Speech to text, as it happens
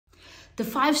The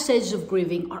 5 stages of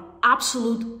grieving are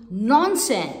absolute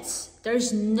nonsense.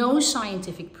 There's no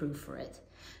scientific proof for it.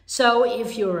 So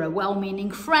if you're a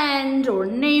well-meaning friend or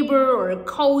neighbor or a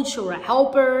coach or a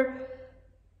helper,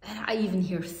 and I even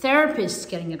hear therapists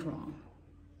getting it wrong.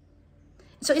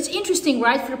 So it's interesting,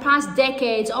 right? For the past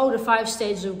decades, the 5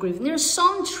 stages of grief. And there's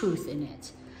some truth in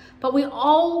it. But we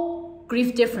all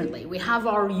grieve differently. We have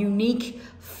our unique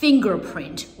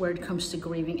fingerprint where it comes to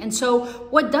grieving. And so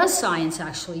what does science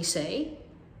actually say?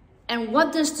 And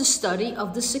what does the study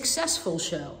of the successful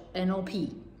show,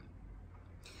 NLP?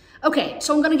 Okay,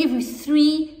 so I'm going to give you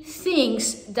 3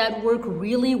 things that work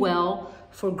really well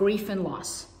for grief and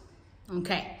loss.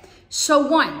 Okay, so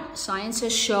 1, science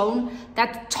has shown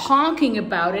that talking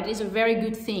about it is a very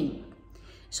good thing.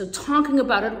 So talking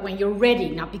about it when you're ready,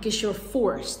 not because you're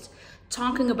forced.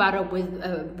 Talking about it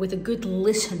with a good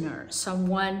listener,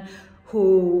 someone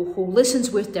who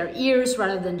listens with their ears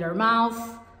rather than their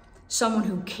mouth, someone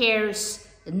who cares.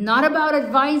 Not about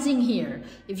advising here.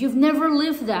 If you've never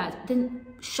lived that, then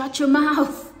shut your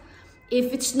mouth.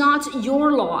 If it's not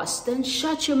your loss, then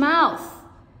shut your mouth.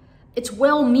 It's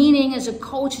well-meaning as a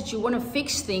coach that you want to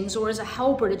fix things, or as a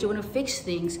helper that you want to fix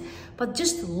things, but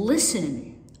just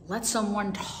listen. Let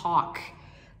someone talk.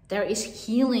 There is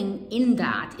healing in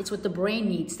that. It's what the brain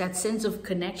needs, that sense of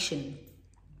connection.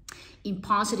 In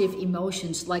positive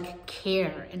emotions like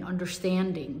care and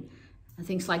understanding and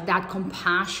things like that,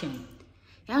 compassion.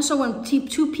 Yeah, so when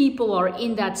 2 people are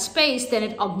in that space, then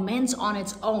it augments on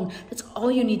its own. That's all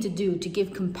you need to do to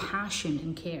give compassion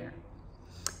and care.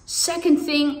 Second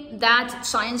thing that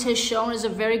science has shown is a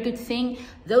very good thing.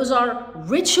 Those are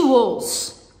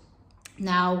rituals.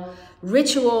 Now,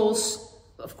 rituals,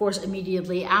 of course,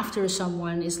 immediately after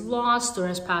someone is lost or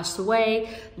has passed away,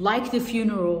 like the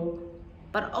funeral,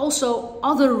 but also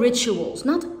other rituals,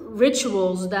 not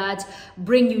rituals that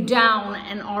bring you down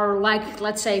and are like,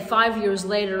 let's say 5 years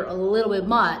later, a little bit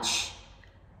much,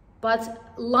 but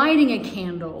lighting a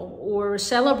candle or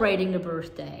celebrating the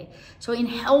birthday. So in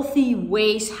healthy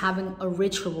ways, having a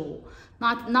ritual,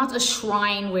 not a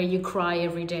shrine where you cry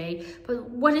every day, but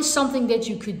what is something that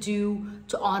you could do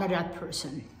to honor that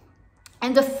person.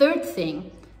 And the third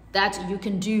thing that you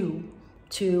can do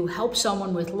to help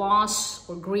someone with loss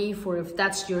or grief, or if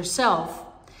that's yourself,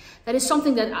 that is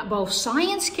something that both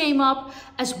science came up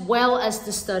as well as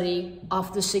the study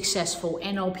of the successful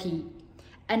NLP.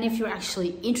 And if you're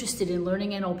actually interested in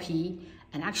learning NLP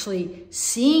and actually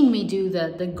seeing me do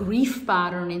the grief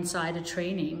pattern inside a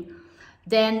training,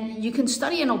 then you can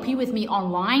study NLP with me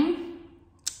online.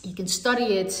 You can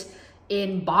study it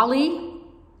in Bali,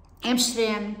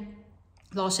 Amsterdam,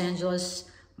 Los Angeles,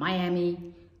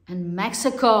 Miami, and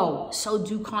Mexico. So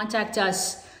do contact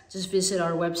us. Just visit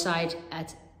our website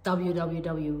at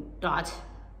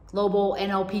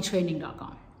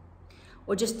www.globalnlptraining.com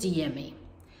or just DM me.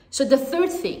 So the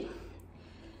third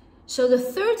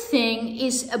thing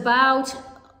is about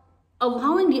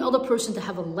allowing the other person to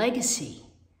have a legacy.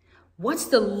 What's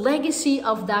the legacy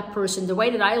of that person? The way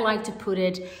that I like to put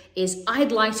it is,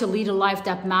 I'd like to lead a life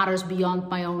that matters beyond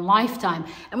my own lifetime.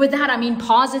 And with that, I mean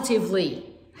positively.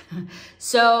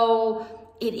 So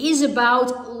it is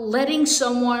about letting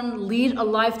someone lead a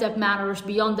life that matters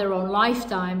beyond their own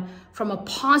lifetime from a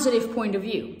positive point of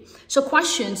view. So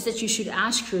questions that you should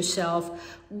ask yourself: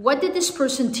 what did this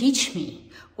person teach me?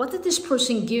 What did this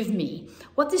person give me?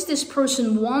 What does this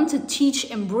person want to teach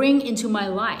and bring into my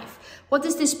life? What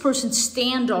does this person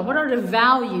stand on? What are the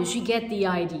values? You get the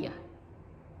idea.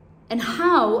 And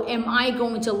how am I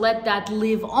going to let that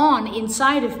live on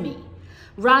inside of me,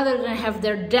 rather than have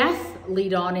their death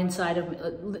lead on inside of me,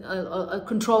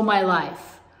 control my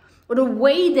life? Or the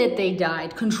way that they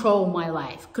died, control my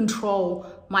life, control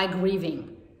my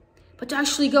grieving. But to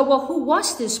actually go, well, who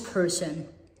was this person?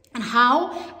 And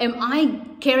how am I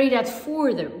carry that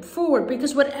forward?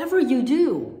 Because whatever you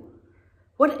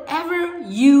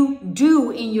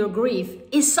do in your grief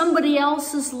is somebody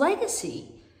else's legacy.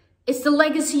 It's the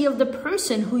legacy of the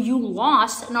person who you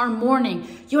lost and are mourning.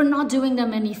 You're not doing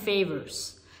them any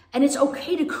favors. And it's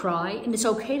okay to cry, and it's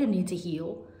okay to need to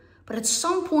heal. But at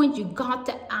some point, you got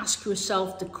to ask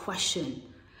yourself the question: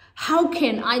 how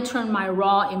can I turn my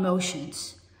raw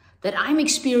emotions that I'm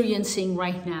experiencing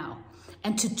right now,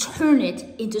 and to turn it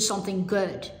into something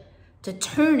good, to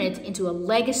turn it into a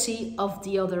legacy of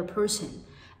the other person?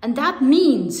 And that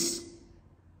means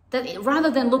that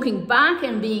rather than looking back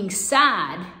and being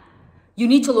sad, you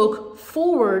need to look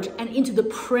forward and into the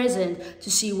present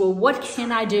to see, well, what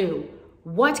can I do?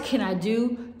 What can I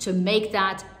do to make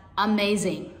that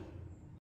amazing?